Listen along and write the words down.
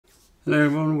Hello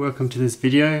everyone, welcome to this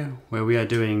video where we are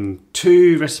doing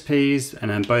two recipes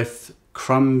and then both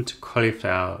crumbed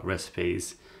cauliflower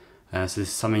recipes. So this is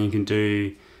something you can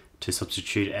do to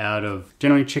substitute out of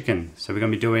generally chicken. So we're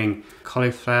going to be doing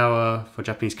cauliflower for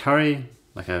Japanese curry,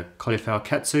 like a cauliflower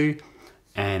katsu,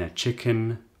 and a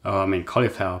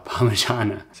cauliflower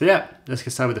parmigiana. So yeah, let's get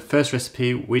started with the first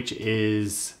recipe, which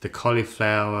is the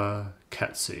cauliflower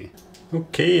katsu.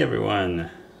 Okay everyone,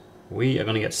 we are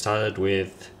going to get started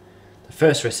with the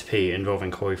first recipe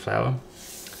involving cauliflower,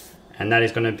 and that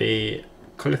is going to be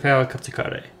cauliflower katsu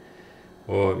curry,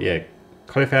 or yeah,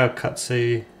 cauliflower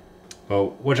katsu. Well,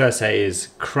 what should I say is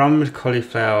crumbed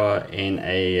cauliflower in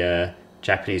a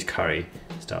Japanese curry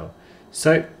style.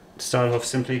 So to start off,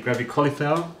 simply grab your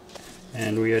cauliflower,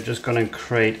 and we are just going to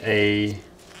create a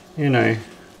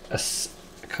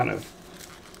kind of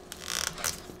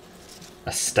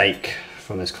a steak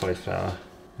from this cauliflower.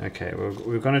 Okay,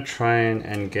 we're going to try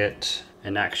and get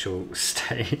an actual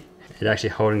steak. It's actually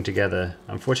holding together.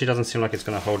 Unfortunately, it doesn't seem like it's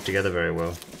going to hold together very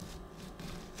well.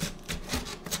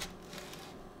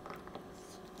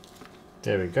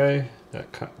 There we go.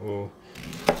 That cut will.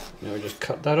 Now we just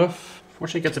cut that off.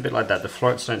 Unfortunately, it gets a bit like that. The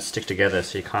floats don't stick together,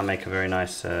 so you can't make a very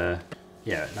nice,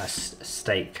 nice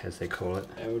steak, as they call it.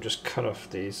 And we'll just cut off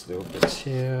these little bits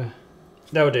here.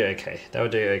 That will do okay. That will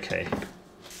do okay.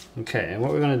 Okay, and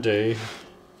what we're going to do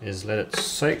is let it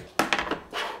soak.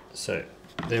 So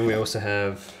then we also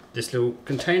have this little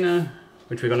container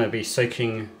which we're going to be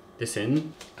soaking this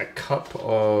in. A cup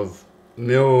of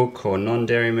milk or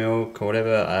non-dairy milk or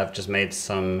whatever. I've just made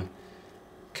some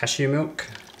cashew milk,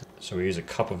 so we use a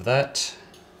cup of that.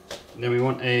 Then we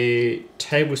want a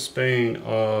tablespoon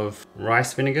of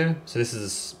rice vinegar. So this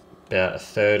is about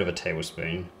 1/3 of a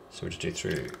tablespoon. So we'll just do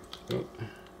through. Then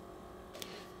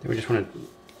we just want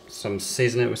to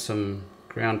season it with some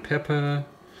ground pepper,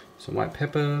 some white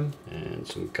pepper, and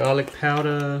some garlic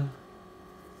powder.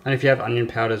 And if you have onion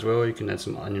powder as well, you can add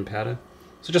some onion powder.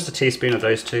 So just a teaspoon of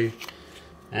those two,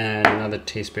 and another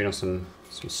teaspoon of some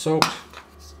salt.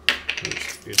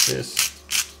 Let's use this.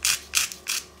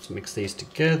 So mix these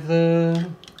together.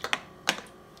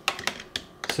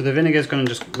 So the vinegar is going to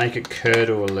just make it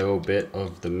curdle a little bit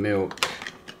of the milk.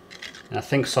 And I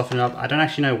think soften it up. I don't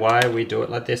actually know why we do it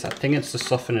like this. I think it's to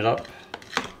soften it up,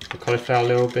 the cauliflower a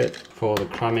little bit, for the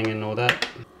crumbing and all that.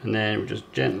 And then we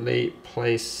just gently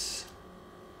place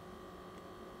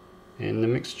in the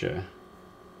mixture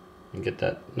and get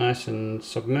that nice and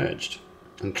submerged.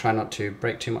 And try not to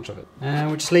break too much of it. And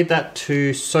we'll just leave that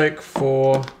to soak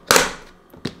for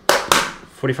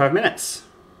 45 minutes.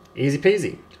 Easy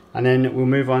peasy. And then we'll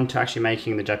move on to actually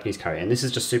making the Japanese curry. And this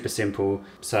is just super simple,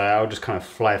 so I'll just kind of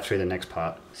fly through the next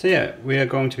part. So yeah, we are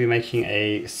going to be making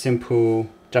a simple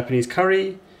Japanese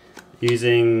curry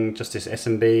using just this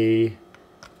S&B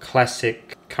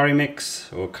classic curry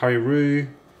mix or curry roux.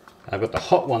 I've got the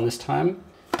hot one this time.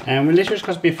 And we're literally just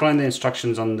going to be following the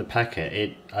instructions on the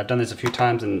packet. I've done this a few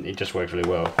times and it just works really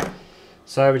well.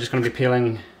 So we're just going to be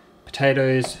peeling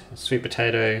potatoes, sweet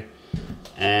potato,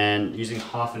 and using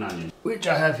half an onion, which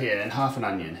I have here, and half an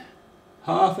onion.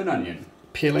 Half an onion.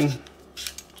 Peeling.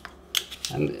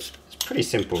 And it's pretty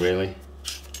simple really.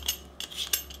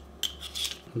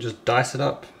 And just dice it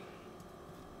up.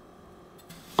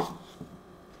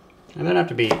 And they don't have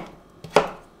to be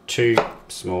too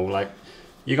small. Like,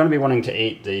 you're going to be wanting to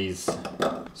eat these,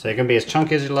 so you can be as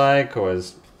chunky as you like or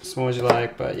as small as you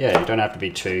like, but yeah, you don't have to be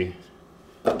too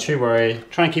worried.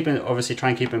 Try and keep them, obviously try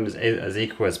and keep them as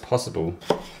equal as possible.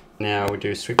 Now we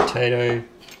do sweet potato,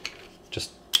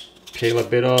 just peel a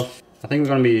bit off. I think we're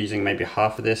going to be using maybe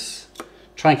half of this.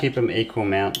 Try and keep them equal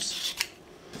amounts.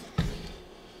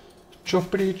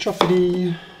 Choppity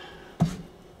choppity.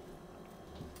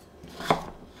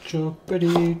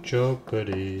 Choppity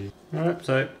choppity. Alright,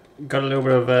 so got a little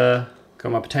bit of,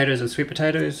 got my potatoes and sweet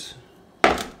potatoes.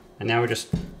 And now we just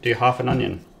do half an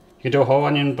onion. You can do a whole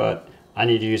onion, but I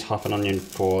need to use half an onion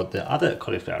for the other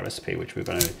cauliflower recipe, which we're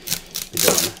going to be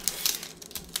doing.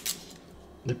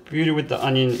 The beauty with the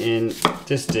onion in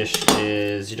this dish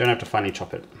is you don't have to finely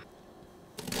chop it,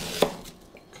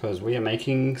 because we are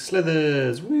making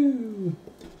slithers. Woo!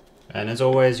 And as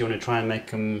always, you want to try and make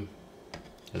them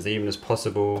as even as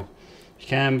possible if you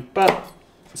can, but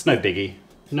it's no biggie.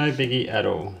 No biggie at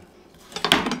all.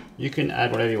 You can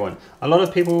add whatever you want. A lot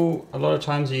of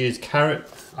times you use carrot.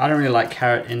 I don't really like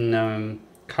carrot in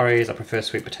curries. I prefer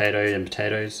sweet potato and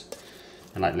potatoes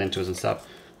and like lentils and stuff.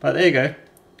 But there you go.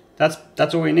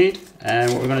 That's all we need.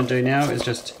 And what we're going to do now is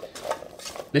just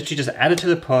literally just add it to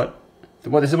the pot.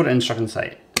 This is what the instructions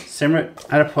say. Simmer it,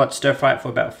 add a pot, stir fry it for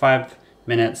about 5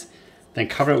 minutes, then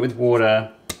cover it with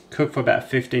water Cook for about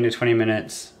 15 to 20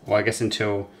 minutes, or I guess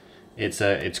until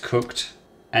it's cooked,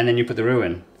 and then you put the roux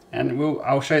in. And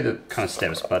I'll show you the kind of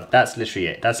steps, but that's literally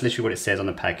it. That's literally what it says on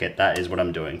the packet. That is what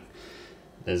I'm doing.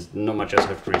 There's not much else I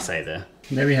have to really say there.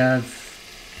 There we have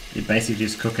it, basically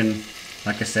just cooking.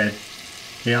 Like I said,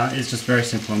 yeah, it's just very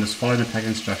simple. I'm just following the packet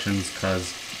instructions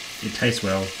because it tastes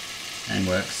well and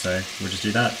works, so we'll just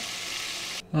do that.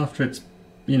 After it's,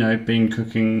 you know, been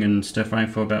cooking and stir frying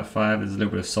for about 5, there's a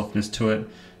little bit of softness to it.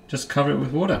 Just cover it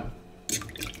with water.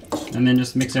 And then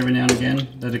just mix every now and again,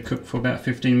 let it cook for about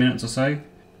 15 minutes or so.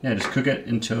 Yeah, just cook it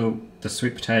until the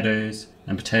sweet potatoes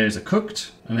and potatoes are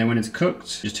cooked. And then when it's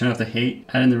cooked, just turn off the heat,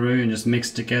 add in the roux and just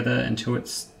mix together until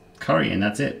it's curry, and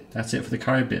that's it. That's it for the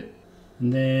curry bit.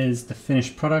 And there's the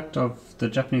finished product of the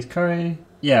Japanese curry.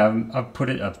 Yeah, I've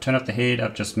turned off the heat,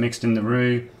 I've just mixed in the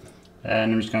roux,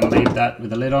 and I'm just going to leave that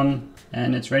with the lid on,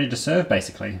 and it's ready to serve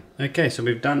basically. Okay, so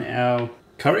we've done our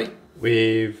curry.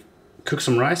 We've cooked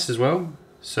some rice as well.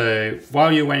 So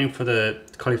while you're waiting for the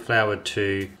cauliflower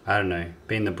to, I don't know,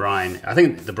 be in the brine, I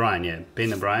think the brine, yeah, be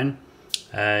in the brine,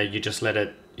 you just let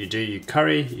it, you do your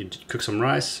curry, you cook some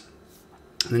rice.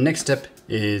 And the next step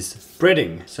is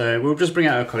breading. So we'll just bring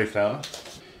out our cauliflower.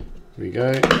 Here we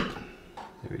go. There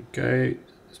we go.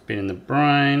 It's been in the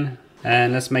brine.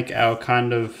 And let's make our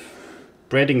kind of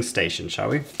breading station, shall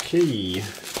we? Okay.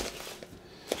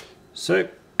 So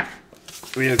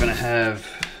we are going to have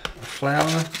a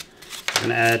flour. I'm going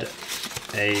to add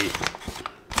a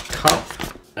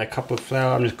cup of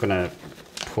flour. I'm just going to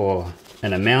pour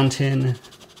an amount in. And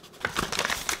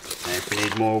if we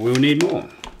need more, we'll need more.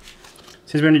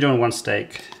 Since we're only doing one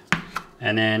steak,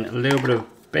 and then a little bit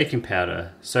of baking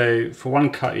powder. So for 1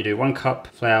 cup, you do 1 cup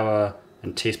flour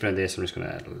and a teaspoon of this. I'm just going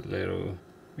to add a little.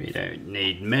 We don't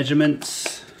need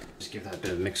measurements. Just give that a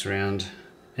bit of a mix around.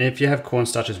 And if you have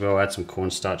cornstarch as well, add some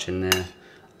cornstarch in there.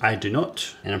 I do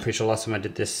not, and I'm pretty sure last time I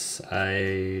did this,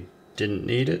 I didn't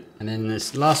need it. And then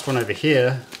this last one over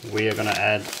here, we are going to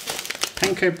add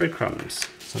panko breadcrumbs.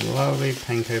 Some lovely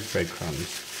panko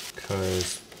breadcrumbs,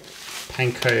 because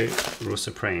panko rule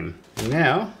supreme. And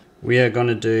now we are going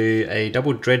to do a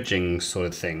double dredging sort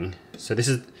of thing. So this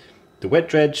is the wet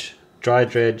dredge, dry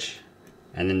dredge,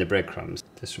 and then the breadcrumbs.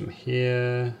 This from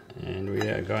here, and we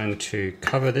are going to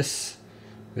cover this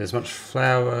with as much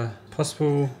flour as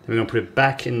possible. Then we're going to put it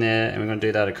back in there, and we're going to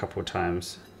do that a couple of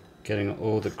times, getting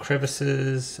all the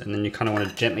crevices. And then you kind of want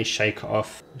to gently shake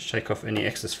off any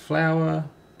excess flour.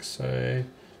 So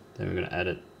then we're going to add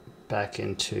it back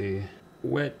into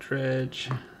wet dredge.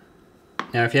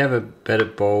 Now if you have a better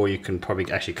bowl, you can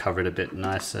probably actually cover it a bit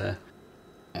nicer.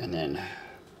 And then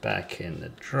back in the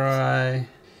dry.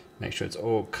 Make sure it's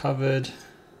all covered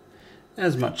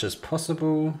as much as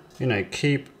possible. You know,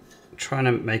 keep trying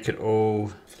to make it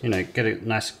all, you know, get it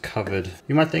nice covered.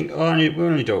 You might think, oh, we'll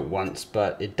only do it once,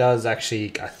 but it does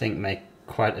actually, I think, make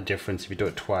quite a difference if you do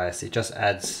it twice. It just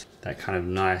adds that kind of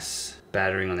nice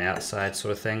battering on the outside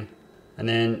sort of thing. And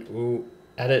then we'll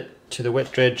add it to the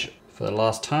wet dredge for the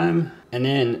last time. And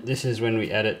then this is when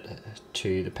we add it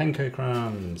to the panko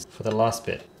crumbs for the last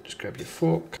bit. Just grab your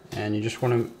fork and you just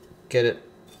want to get it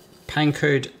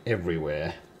pankoed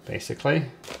everywhere, basically.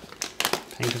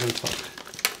 Pankoed on top.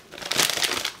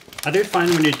 I do find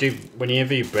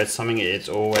whenever you bread something, it's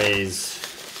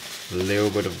always a little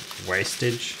bit of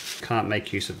wastage. Can't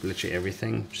make use of literally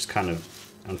everything, which is kind of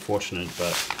unfortunate.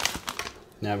 But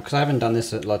now, because I haven't done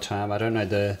this a lot of time, I don't know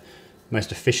the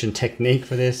most efficient technique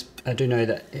for this. I do know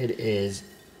that it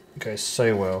goes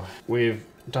so well. We've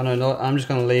done a lot. I'm just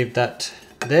going to leave that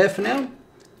there for now.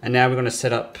 And now we're going to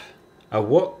set up a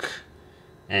wok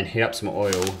and heat up some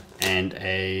oil and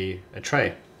a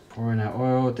tray. Pour in our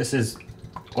oil. This is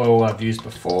oil I've used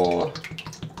before.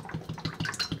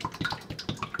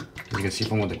 As you can see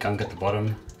from all the gunk at the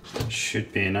bottom, it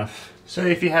should be enough. So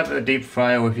if you have a deep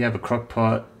fryer or if you have a crock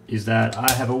pot, use that.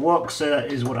 I have a wok, so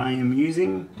that is what I am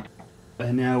using.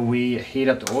 And now we heat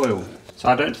up the oil. So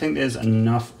I don't think there's going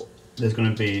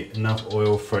to be enough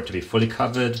oil for it to be fully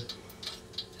covered.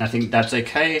 I think that's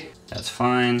okay, that's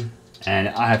fine. And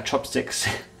I have chopsticks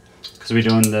because we're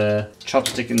doing the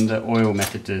chopstick in the oil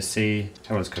method to see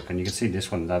how it's cooking. You can see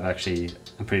this one that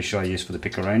I'm pretty sure I used for the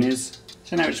piccaronis.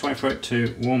 So now we just wait for it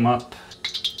to warm up.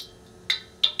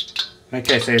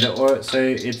 Okay, so the oil, so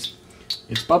it's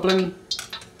bubbling.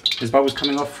 There's bubbles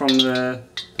coming off from the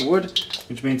wood,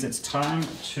 which means it's time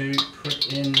to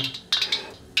put in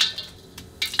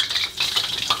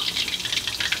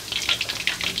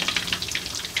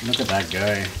look at that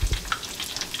go.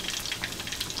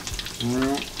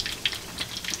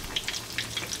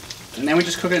 And then we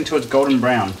just cook it until it's golden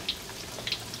brown.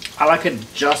 I like it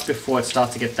just before it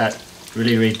starts to get that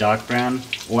really, really dark brown,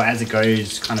 or as it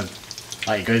goes kind of,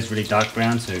 like it goes really dark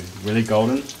brown, so really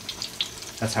golden.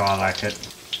 That's how I like it.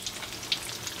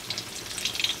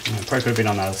 Probably could have been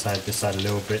on the other side, this side a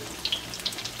little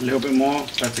bit more,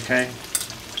 that's okay.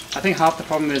 I think half the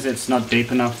problem is it's not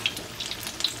deep enough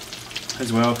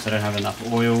as well, because I don't have enough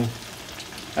oil.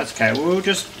 That's okay, we'll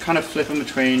just kind of flip in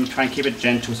between, try and keep it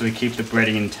gentle so we keep the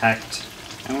breading intact,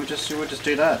 and we'll just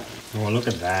do that. Oh, look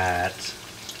at that.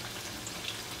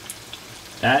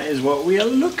 That is what we are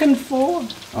looking for.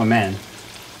 Oh man,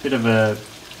 bit of a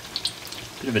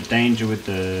danger with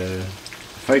the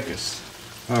focus.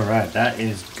 All right, that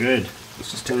is good.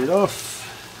 Let's just turn it off.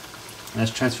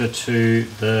 Let's transfer to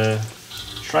the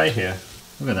tray here.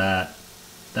 Look at that.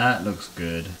 That looks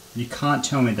good. You can't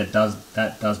tell me that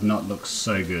does not look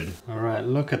so good. All right,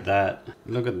 look at that.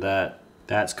 Look at that.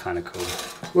 That's kind of cool.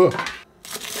 Whoa.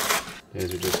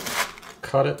 There's, we just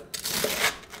cut it.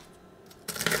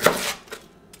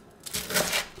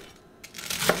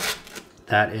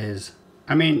 That is,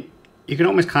 I mean, you can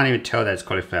almost can't even tell that it's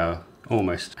cauliflower,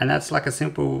 almost. And that's like a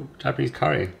simple Japanese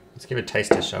curry. Let's give it a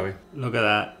taste test, shall we? Look at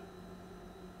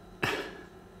that.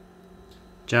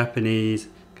 Japanese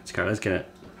curry, let's get it.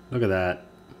 Look at that.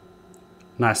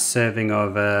 Nice serving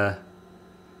of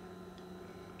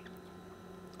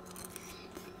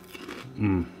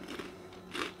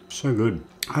so good.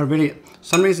 I really,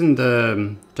 some reason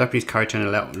the Japanese curry turned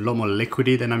a lot more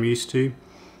liquidy than I'm used to.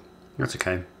 That's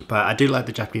okay. But I do like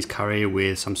the Japanese curry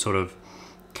with some sort of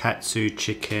katsu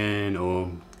chicken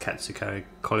or katsu curry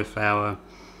cauliflower.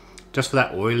 Just for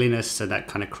that oiliness and that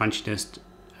kind of crunchiness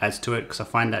adds to it, because I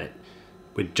find that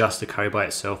with just the curry by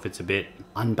itself, it's a bit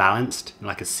unbalanced in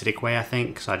like acidic way, I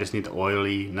think. So I just need the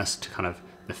oiliness to kind of,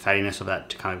 the fattiness of that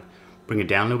to kind of bring it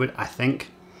down a little bit, I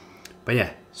think. But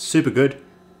yeah, super good.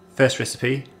 First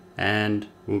recipe, and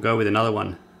we'll go with another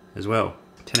one as well.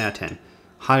 10 out of 10.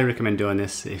 Highly recommend doing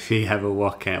this if you have a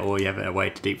wok or you have a way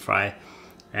to deep fry.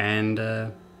 And yeah,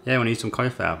 I want to use some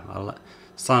cauliflower. I'm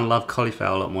starting to love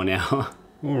cauliflower a lot more now.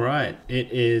 All right,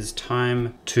 it is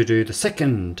time to do the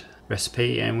second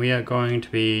recipe, and we are going to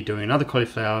be doing another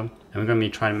cauliflower, and we're going to be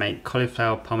trying to make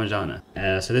cauliflower parmigiana.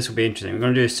 So this will be interesting. We're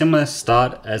going to do a similar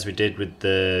start as we did with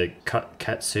the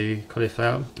katsu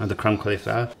cauliflower, or the crumb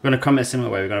cauliflower. We're going to crumb it a similar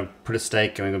way. We're going to put a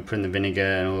steak and we're going to put in the vinegar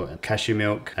and all cashew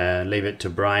milk, leave it to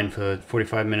brine for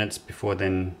 45 minutes before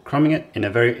then crumbing it in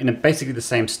a basically the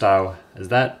same style as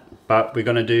that, but we're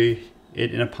going to do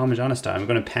it in a parmigiana style. We're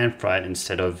going to pan fry it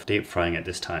instead of deep frying it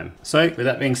this time. So with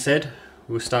that being said,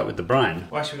 we'll start with the brine.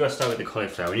 Well, actually, we've got to start with the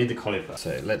cauliflower. We need the cauliflower.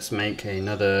 So let's make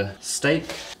another steak.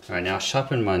 All right, now I'll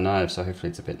sharpen my knife, so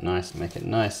hopefully it's a bit nice. Make it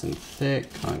nice and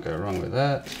thick. Can't go wrong with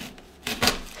that.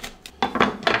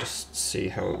 Just see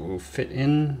how it will fit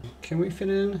in. Can we fit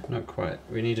in? Not quite.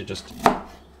 We need to just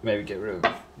maybe get rid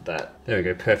of that. There we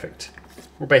go, perfect.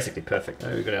 Well, basically perfect.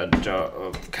 We've got our jar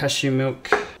of cashew milk.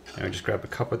 And we'll just grab a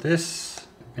cup of this,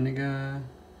 vinegar.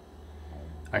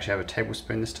 I actually have a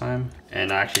tablespoon this time,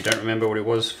 and I actually don't remember what it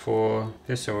was for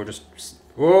this, so we'll just,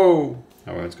 whoa!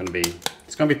 Oh well, it's gonna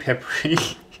be peppery.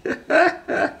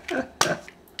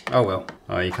 Oh well,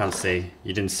 oh you can't see,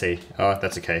 you didn't see, oh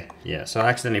that's okay. Yeah, so I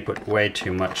accidentally put way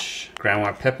too much ground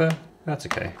white pepper, that's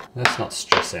okay. Let's not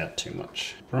stress out too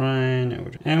much. Brine,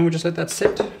 and we'll just let that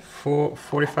sit for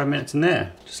 45 minutes in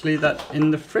there. Just leave that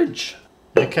in the fridge.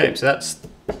 Okay, so that's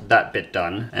that bit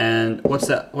done. And what's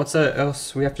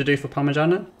else we have to do for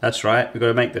Parmigiana? That's right, we've got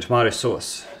to make the tomato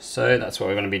sauce. So that's what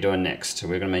we're going to be doing next.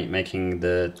 We're going to be making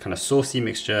the kind of saucy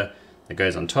mixture that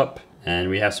goes on top. And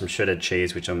we have some shredded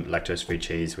cheese, which I'm lactose-free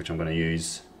cheese, which I'm going to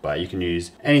use. But you can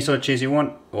use any sort of cheese you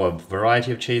want, or a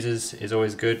variety of cheeses is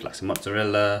always good, like some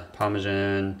mozzarella,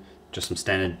 Parmesan, just some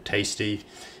standard tasty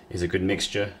is a good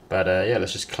mixture. But yeah,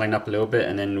 let's just clean up a little bit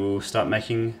and then we'll start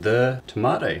making the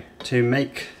tomato. To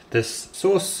make this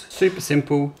sauce, super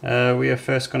simple, we are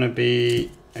first going to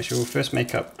be, actually we'll first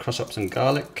crush up some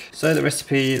garlic. So the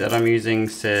recipe that I'm using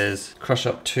says crush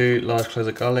up 2 large cloves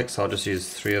of garlic, so I'll just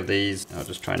use 3 of these. I'll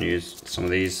just try and use some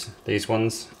of these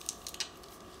ones.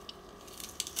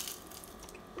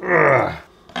 Ugh.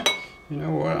 You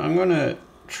know what, I'm gonna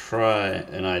try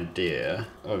an idea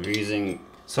of using,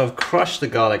 so I've crushed the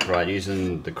garlic right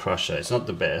using the crusher. It's not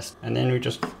the best. And then we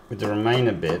just, with the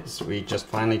remainder bits, we just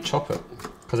finally chop it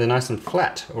because they're nice and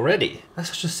flat already. That's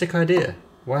such a sick idea.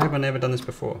 Why have I never done this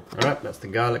before? All right, that's the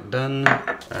garlic done.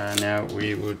 Now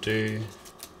we will do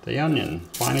the onion.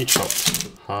 Finely chopped,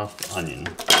 half onion.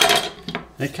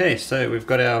 Okay, so we've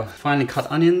got our finely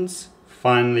cut onions,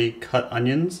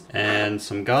 and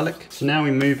some garlic. So now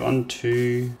we move on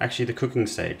to actually the cooking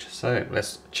stage. So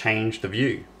let's change the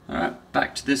view. Alright,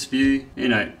 back to this view. You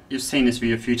know, you've seen this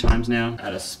view a few times now.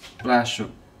 Add a splash of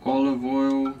olive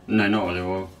oil. No, not olive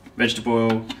oil. Vegetable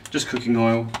oil, just cooking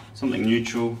oil, something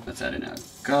neutral. Let's add in our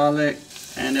garlic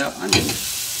and our onions.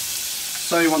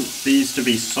 So we want these to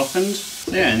be softened.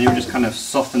 Yeah, and then we just kind of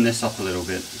soften this up a little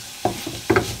bit.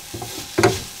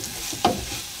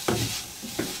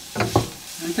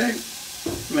 Okay,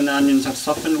 when the onions have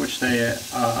softened, which they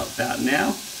are about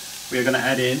now, we are going to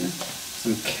add in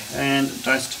some canned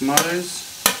diced tomatoes,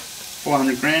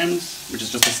 400 grams, which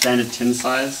is just a standard tin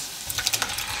size.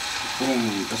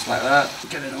 Boom, just like that.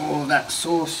 Get in all of that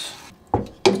sauce.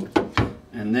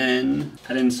 And then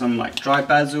add in some like dry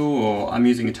basil, or I'm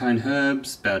using Italian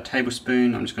herbs, about a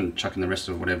tablespoon. I'm just going to chuck in the rest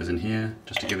of whatever's in here,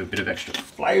 just to give a bit of extra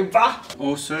flavour.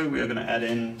 Also, we are going to add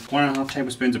in 1.5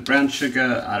 tablespoons of brown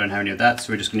sugar. I don't have any of that,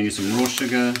 so we're just going to use some raw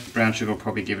sugar. Brown sugar will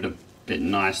probably give it a bit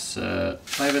nice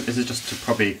flavour. This is just to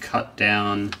probably cut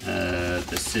down the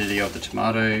acidity of the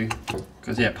tomato.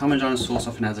 Because yeah, Parmigiana sauce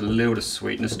often has a little bit of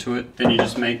sweetness to it. Then you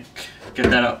just get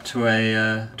that up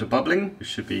to bubbling. It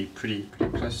should be pretty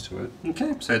close to it.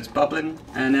 Okay, so it's bubbling,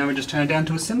 and now we just turn it down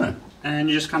to a simmer. And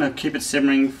you just kind of keep it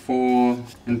simmering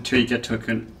until you get to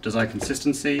a desired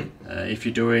consistency. If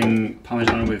you're doing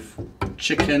Parmigiana with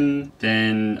chicken,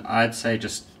 then I'd say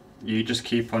you just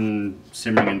keep on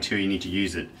simmering until you need to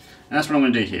use it. And that's what I'm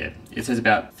going to do here. It says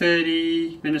about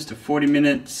 30 minutes to 40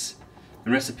 minutes.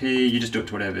 The recipe, you just do it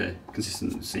to whatever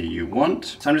consistency you want.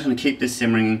 So I'm just going to keep this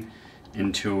simmering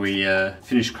until we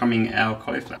finish crumbing our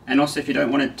cauliflower. And also, if you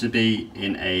don't want it to be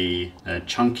in a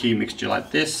chunky mixture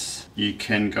like this, you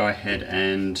can go ahead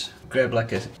and grab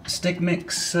like a stick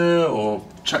mixer or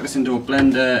chuck this into a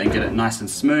blender and get it nice and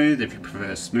smooth if you prefer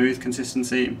a smooth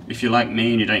consistency. If you're like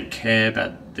me and you don't care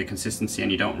about the consistency and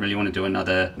you don't really want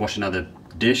to wash another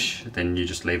dish, then you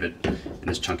just leave it in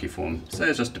this chunky form. So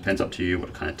it just depends up to you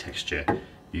what kind of texture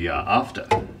you are after.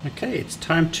 Okay, it's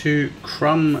time to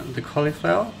crumb the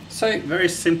cauliflower. So very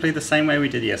simply the same way we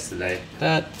did yesterday.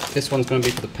 This one's going to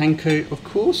be for the panko, of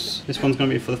course. This one's going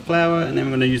to be for the flour, and then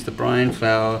we're going to use the brine,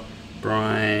 flour,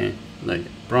 brine.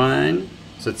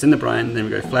 So it's in the brine, then we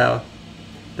go flour,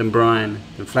 then brine,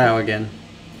 then flour again,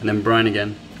 and then brine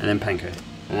again, and then panko.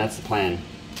 And that's the plan.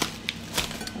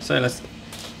 So let's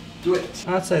do it.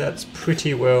 I'd say that's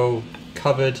pretty well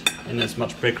covered in as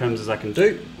much breadcrumbs as I can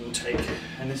do. We'll take,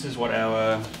 and this is what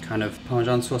our kind of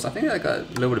Parmesan sauce, I think I got a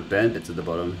little bit of burnt bits at the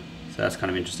bottom, so that's kind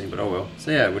of interesting, but oh well.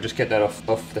 So yeah, we'll just get that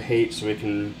off the heat so we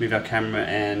can move our camera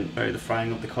and show the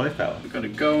frying of the cauliflower. We've got to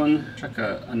go on, chuck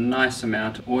a nice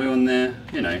amount of oil in there,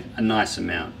 you know, a nice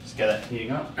amount. Just get that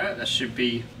heating up. Alright, that should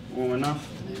be warm enough.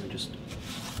 And then we just,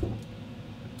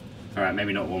 alright,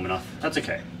 maybe not warm enough, that's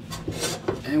okay.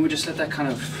 And we just let that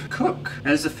kind of cook.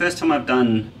 And it's the first time I've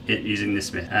done it using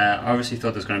this method. I obviously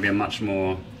thought there's going to be a much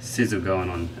more sizzle going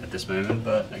on at this moment,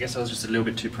 but I guess I was just a little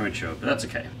bit too premature, but that's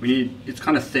okay. It's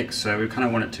kind of thick, so we kind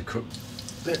of want it to cook.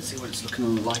 Let's see what it's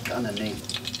looking like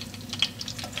underneath.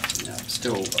 No,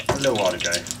 still a little while to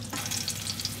go.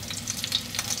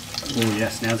 Oh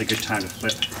yes, now's a good time to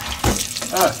flip.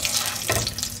 Oh!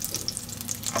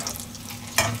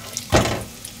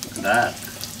 Look at that.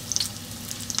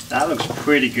 That looks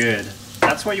pretty good.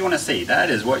 That's what you want to see. That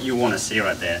is what you want to see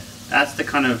right there. That's the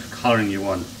kind of colouring you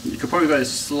want. You could probably go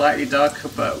slightly darker,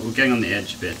 but we're getting on the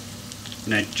edge a bit. You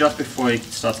know, just before it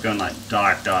starts going like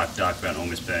dark brown,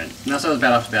 almost burnt. And that's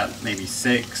about after about maybe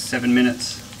 6-7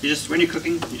 minutes. When you're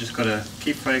cooking, you just gotta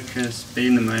keep focused, be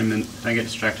in the moment, don't get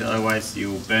distracted, otherwise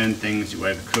you'll burn things,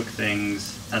 you'll overcook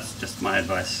things. That's just my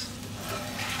advice.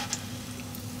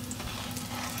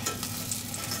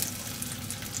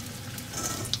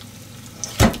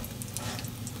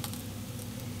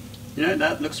 You know,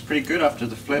 that looks pretty good after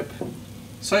the flip.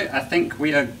 So I think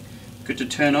we are good to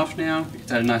turn off now. It's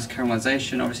had a nice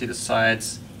caramelization. Obviously the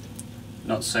sides,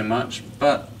 not so much,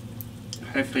 but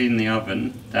hopefully in the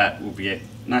oven that will be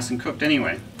nice and cooked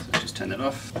anyway. So let's just turn that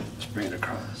off. Let's bring it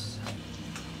across.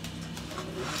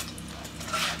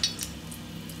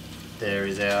 There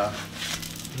is our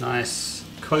nice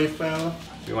cauliflower.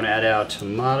 We want to add our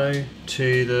tomato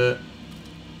to the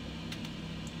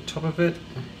top of it.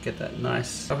 Get that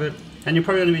nice covered. And you're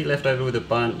probably going to be left over with a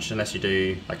bunch unless you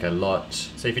do like a lot.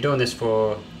 So if you're doing this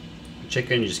for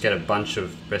chicken, you just get a bunch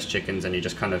of breast chickens and you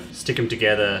just kind of stick them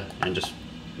together and just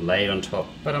lay it on top.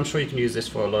 But I'm sure you can use this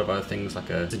for a lot of other things,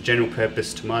 like a general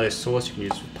purpose tomato sauce you can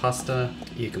use for pasta.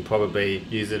 You can probably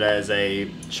use it as a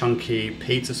chunky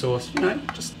pizza sauce. You know,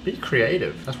 just be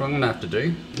creative. That's what I'm going to have to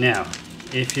do. Now,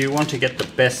 if you want to get the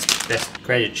best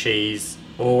grated cheese,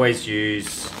 always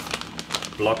use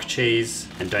block cheese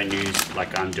and don't use,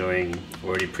 like I'm doing,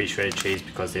 already pre-shredded cheese,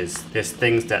 because there's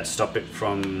things that stop it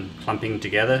from clumping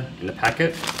together in the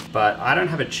packet. But I don't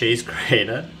have a cheese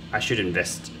grater. I should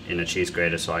invest in a cheese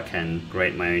grater so I can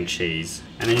grate my own cheese.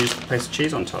 And then you just place the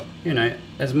cheese on top. You know,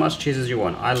 as much cheese as you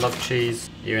want. I love cheese,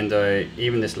 even though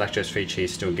even this lactose-free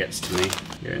cheese still gets to me.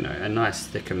 You know, a nice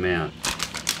thick amount.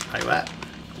 Like that.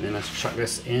 And then let's chuck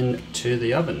this into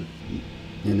the oven.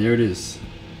 And there it is.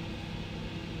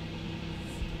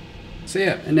 So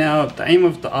yeah, and now the aim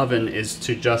of the oven is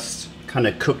to just kind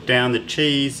of cook down the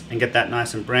cheese and get that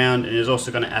nice and brown, and it's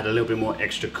also going to add a little bit more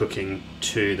extra cooking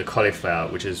to the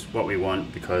cauliflower, which is what we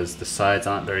want because the sides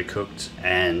aren't very cooked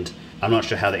and I'm not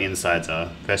sure how the insides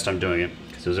are. First time doing it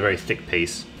because it was a very thick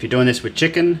piece. If you're doing this with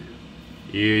chicken,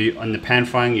 on the pan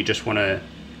frying, you just want to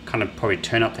kind of probably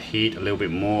turn up the heat a little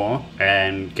bit more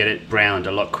and get it browned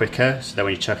a lot quicker, so that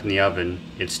when you chuck in the oven,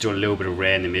 it's still a little bit of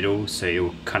rare in the middle, so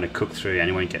it'll kind of cook through and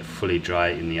it won't get fully dry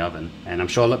in the oven. And I'm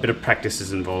sure a little bit of practice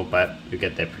is involved, but you'll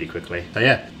get there pretty quickly. So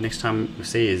yeah, next time we'll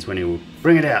see is when he will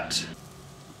bring it out.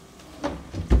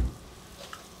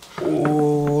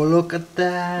 Oh, look at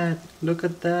that! Look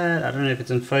at that! I don't know if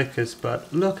it's in focus,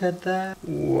 but look at that!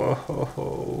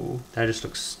 Whoa! That just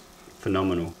looks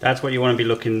phenomenal. That's what you want to be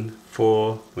looking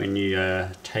for when you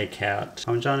take out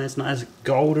Parmigiana. It's nice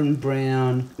golden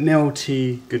brown,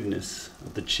 melty goodness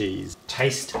of the cheese.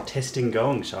 Taste testing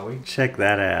going, shall we? Check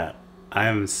that out. I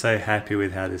am so happy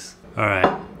with how this...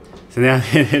 Alright, so now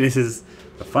this is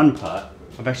the fun part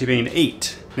of actually being to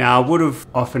eat. Now I would have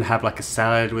often had like a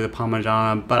salad with a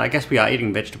Parmigiana, but I guess we are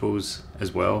eating vegetables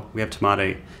as well. We have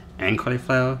tomato and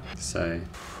cauliflower, so...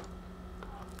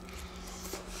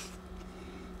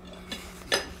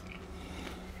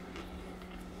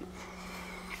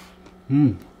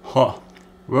 Hot,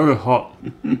 really hot.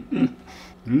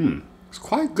 It's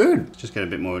quite good. Just get a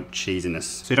bit more cheesiness.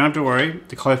 So you don't have to worry,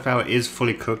 the cauliflower is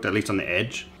fully cooked, at least on the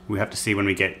edge. We have to see when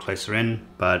we get closer in,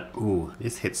 but ooh,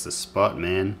 this hits the spot,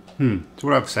 man. So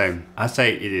what I'd say? I'd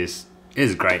say it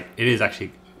is great. It is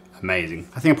actually amazing.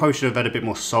 I think I probably should have added a bit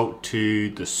more salt to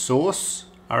the sauce.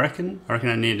 I reckon I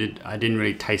didn't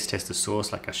really taste test the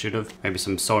sauce like I should have. Maybe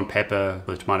some salt and pepper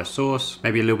with tomato sauce,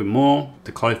 maybe a little bit more.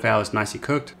 The cauliflower is nicely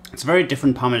cooked. It's a very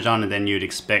different Parmigiana than you'd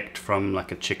expect from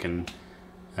like a chicken,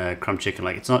 crumb chicken.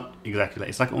 Like it's not exactly like,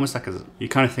 it's like almost like you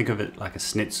kind of think of it like a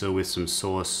schnitzel with some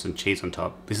sauce and cheese on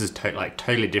top. This is like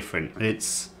totally different.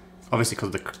 It's obviously because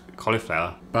of the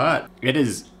cauliflower, but it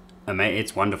is amazing.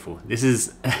 It's wonderful. This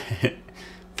is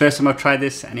first time I've tried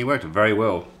this and it worked very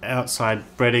well. Outside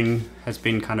breading has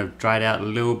been kind of dried out a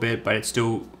little bit, but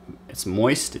it's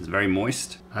moist, it's very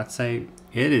moist. I'd say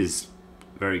it is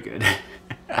very good.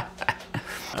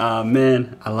 Oh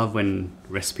man, I love when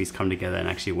recipes come together and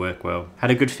actually work well.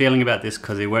 Had a good feeling about this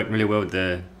because it worked really well with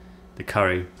the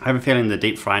curry. I have a feeling the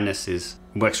deep friedness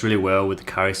works really well with the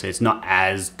curry, so it's not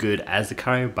as good as the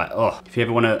curry, but oh, if you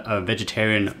ever want a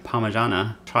vegetarian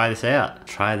Parmigiana, try this out.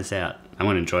 Try this out. I'm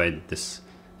gonna enjoy this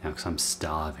now because I'm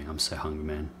starving. I'm so hungry,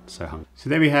 man. So hungry. So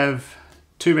there we have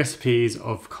 2 recipes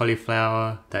of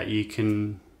cauliflower that you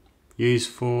can use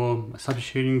for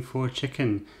substituting for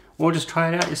chicken, or just try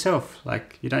it out yourself.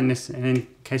 Like you don't in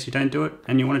case you don't do it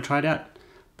and you want to try it out.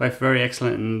 Both very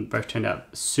excellent and both turned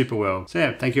out super well. So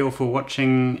yeah, thank you all for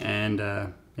watching, and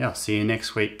yeah, I'll see you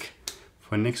next week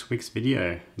for next week's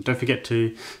video. And don't forget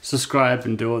to subscribe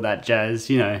and do all that jazz,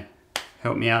 you know,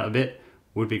 help me out a bit,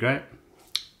 would be great.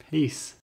 Peace.